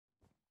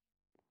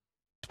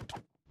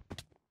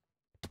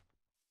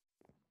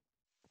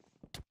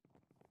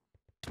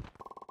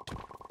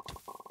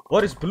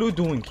What is blue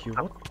doing here?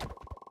 What?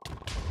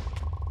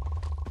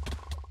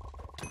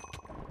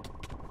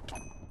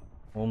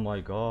 Oh my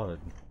god.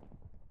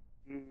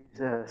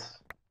 Jesus.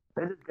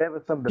 They just gave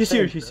us some He's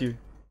defense. here, he's here.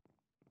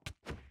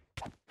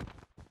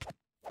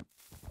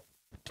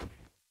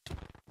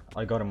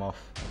 I got him off.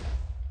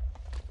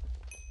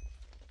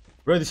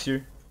 Red is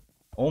here.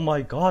 Oh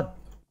my god.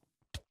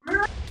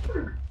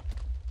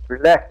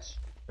 Relax.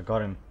 I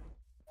got him.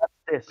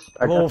 That's this.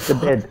 I Oh, got the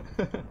bed.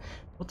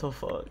 What the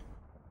fuck?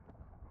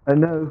 I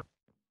know.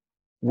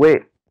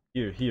 Wait.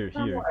 Here.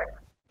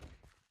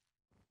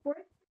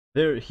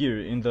 They're here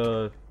in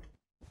the...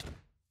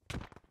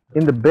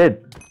 In the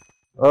bed.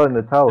 Oh, in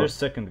the tower. There's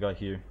second guy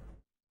here.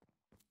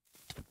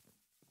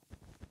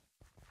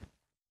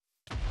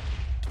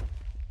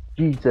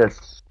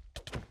 Jesus.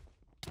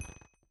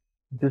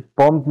 Just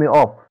bombed me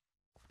off.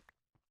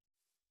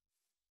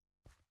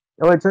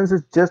 Oh wait, since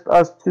it's just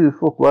us two,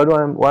 fuck,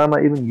 why am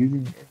I even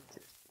using it?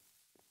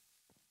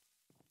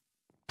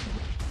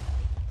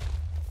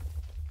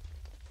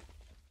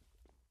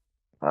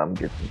 I'm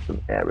getting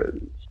some arrows.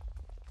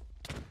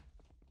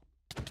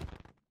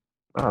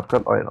 Oh, I've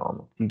got iron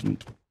armor. GG.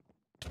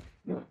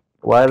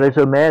 Why are they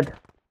so mad?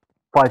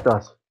 Fight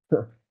us.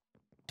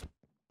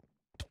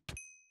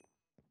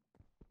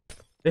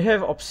 They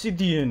have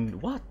obsidian.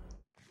 What?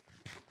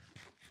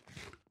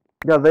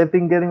 Yeah, they've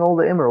been getting all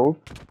the emeralds.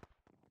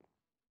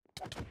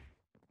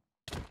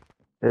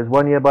 There's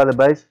one here by the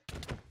base.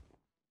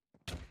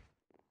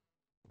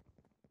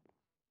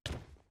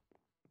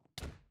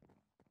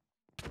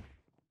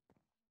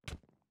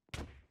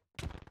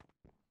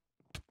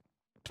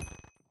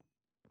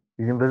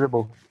 He's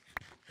invisible.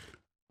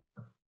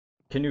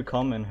 Can you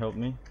come and help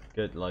me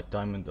get like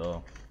diamond?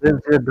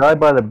 There's a guy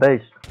by the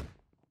base.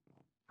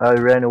 Oh,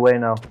 he ran away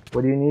now.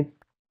 What do you need?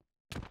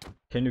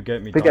 Can you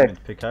get me Pickaxe.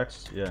 diamond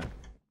pickaxe? Yeah.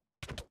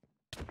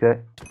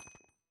 Okay.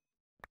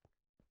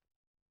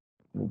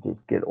 Let me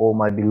just get all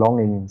my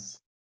belongings.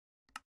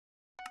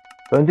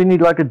 Don't you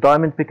need like a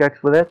diamond pickaxe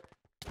for that?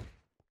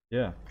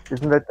 Yeah.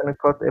 Isn't that gonna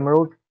cost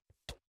emerald?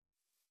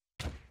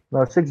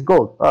 No, 6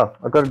 gold. Ah,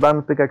 I got a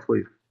diamond pickaxe for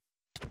you.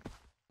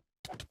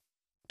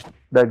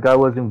 That guy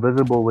was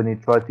invisible when he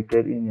tried to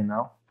get in here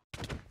now.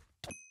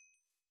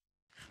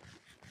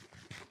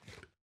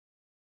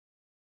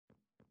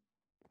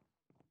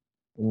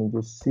 Let me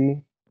just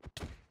see.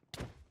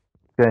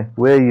 Okay,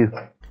 where are you?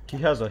 He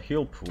has a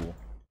heal pool.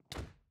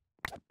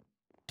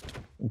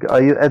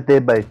 Are you at their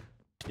base?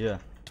 Yeah.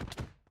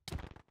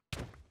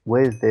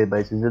 Where is their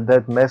base? Is it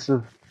that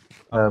massive?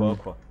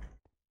 Aqua.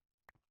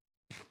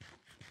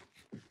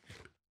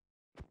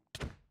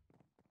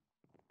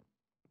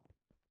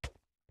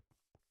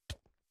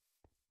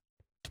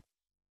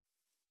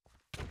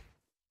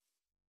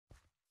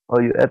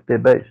 Are you at their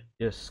base?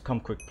 Yes, come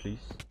quick, please.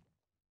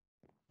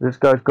 This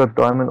guy's got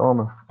diamond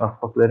armor. Oh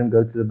fuck, let him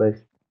go to the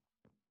base.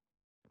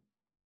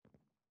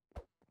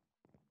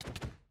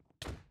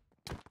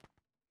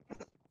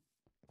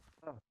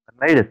 Oh,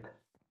 I made it.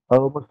 I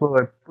almost thought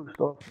I pushed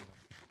off.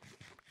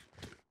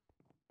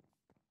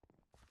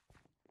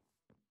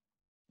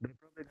 They're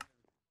probably gonna...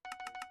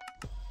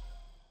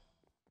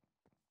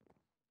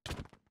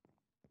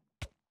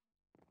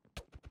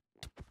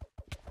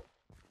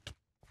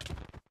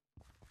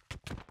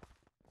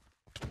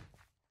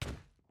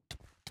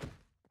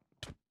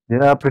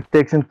 Yeah,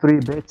 protection 3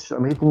 bitch.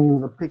 I'm hitting you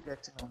with a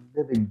pickaxe and I'm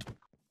living.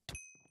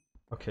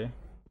 Okay.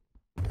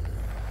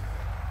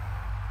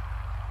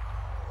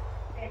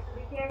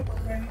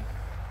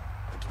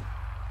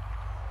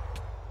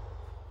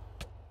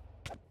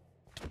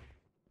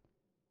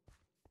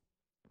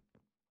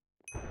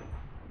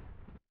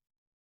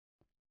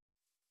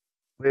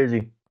 Where is he?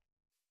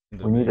 In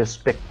the We need a base.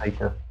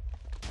 spectator.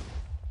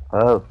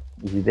 Oh,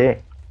 is he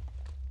there?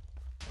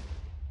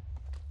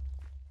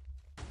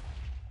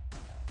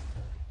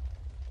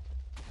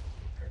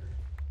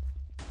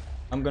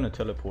 I'm gonna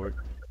teleport.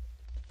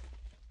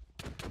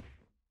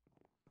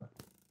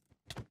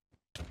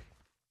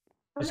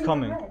 He's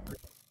coming.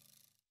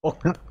 Oh,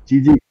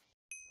 GG.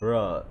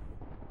 bruh.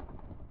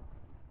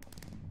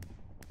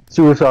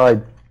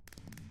 Suicide.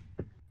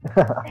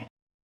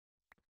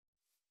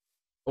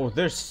 Oh,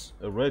 there's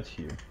a red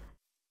here.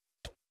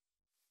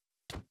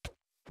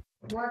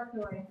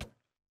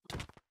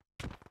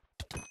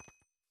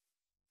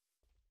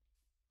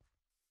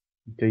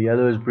 Okay,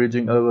 yellow is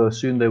bridging over.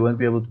 Soon they won't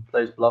be able to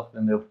place blocks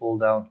and they'll fall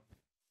down.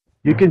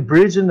 You can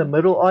bridge in the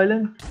middle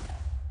island?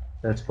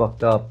 That's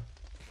fucked up.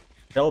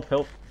 Help.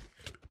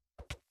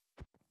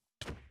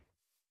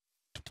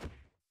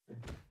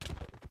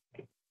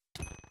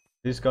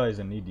 This guy is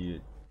an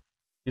idiot.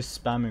 He's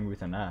spamming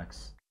with an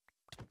axe.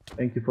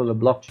 Thank you for the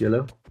blocks,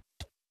 yellow.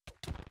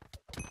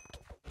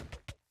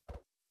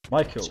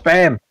 My kill.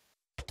 Spam!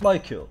 My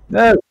kill.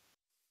 No!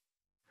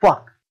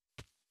 Fuck!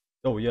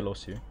 Oh,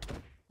 yellow's here.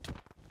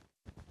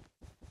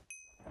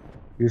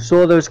 You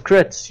saw those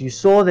crits. You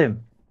saw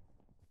them.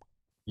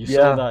 You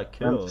saw that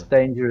kill. I'm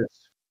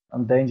dangerous.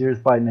 I'm dangerous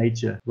by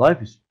nature.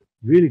 Life is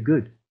really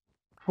good.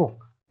 Fuck.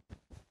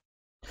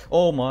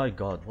 Oh my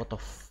god, what the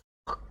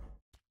fuck?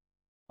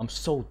 I'm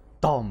so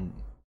dumb.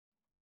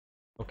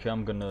 Okay,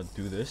 I'm gonna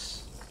do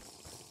this.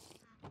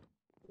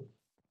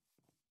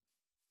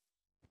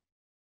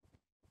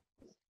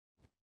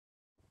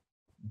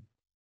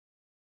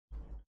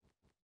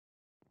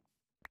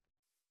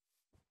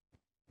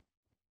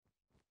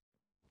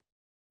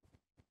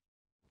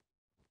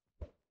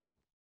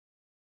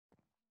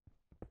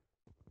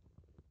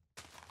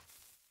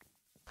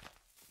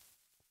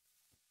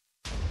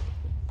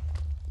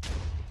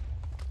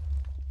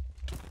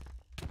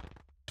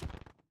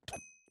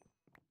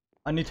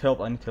 I need help,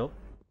 I need help.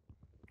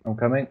 I'm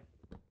coming.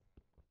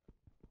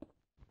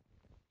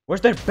 Where's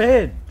their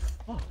bed?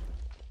 Fuck.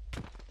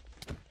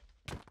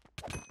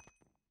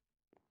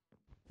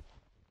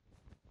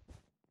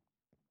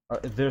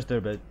 There's their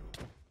bed.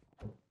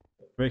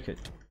 Break it.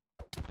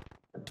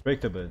 Break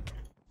the bed.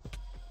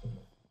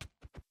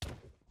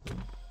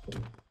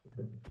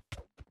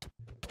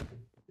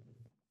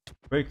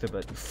 Break the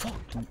bed. Fuck.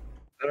 I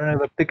don't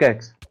have a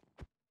pickaxe.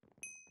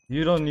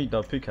 You don't need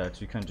the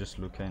pickaxe, you can just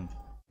look in.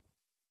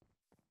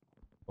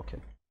 Okay.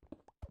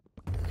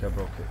 Okay, I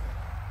broke it.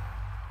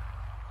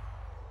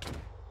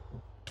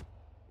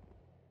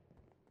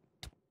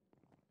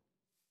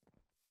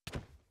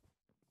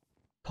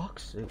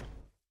 Fuck's sake.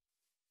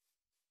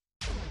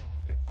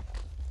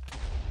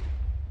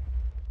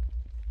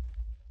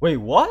 Wait,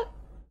 what?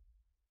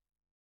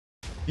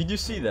 Did you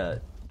see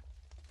that?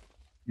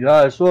 Yeah,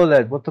 I saw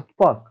that. What the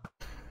fuck?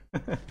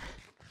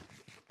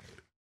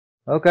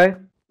 Okay.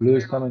 Blue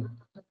is coming.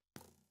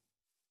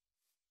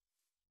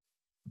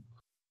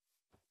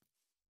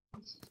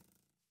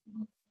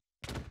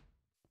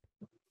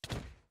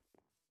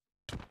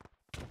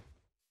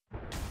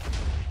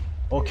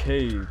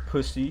 Okay,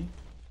 pussy.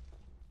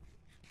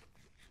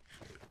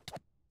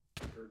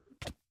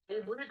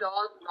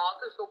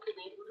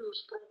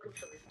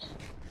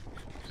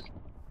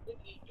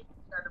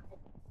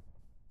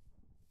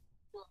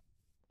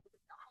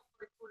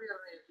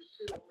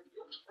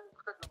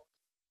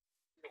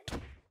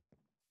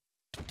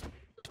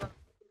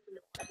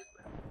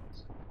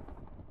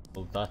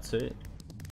 Well, that's it.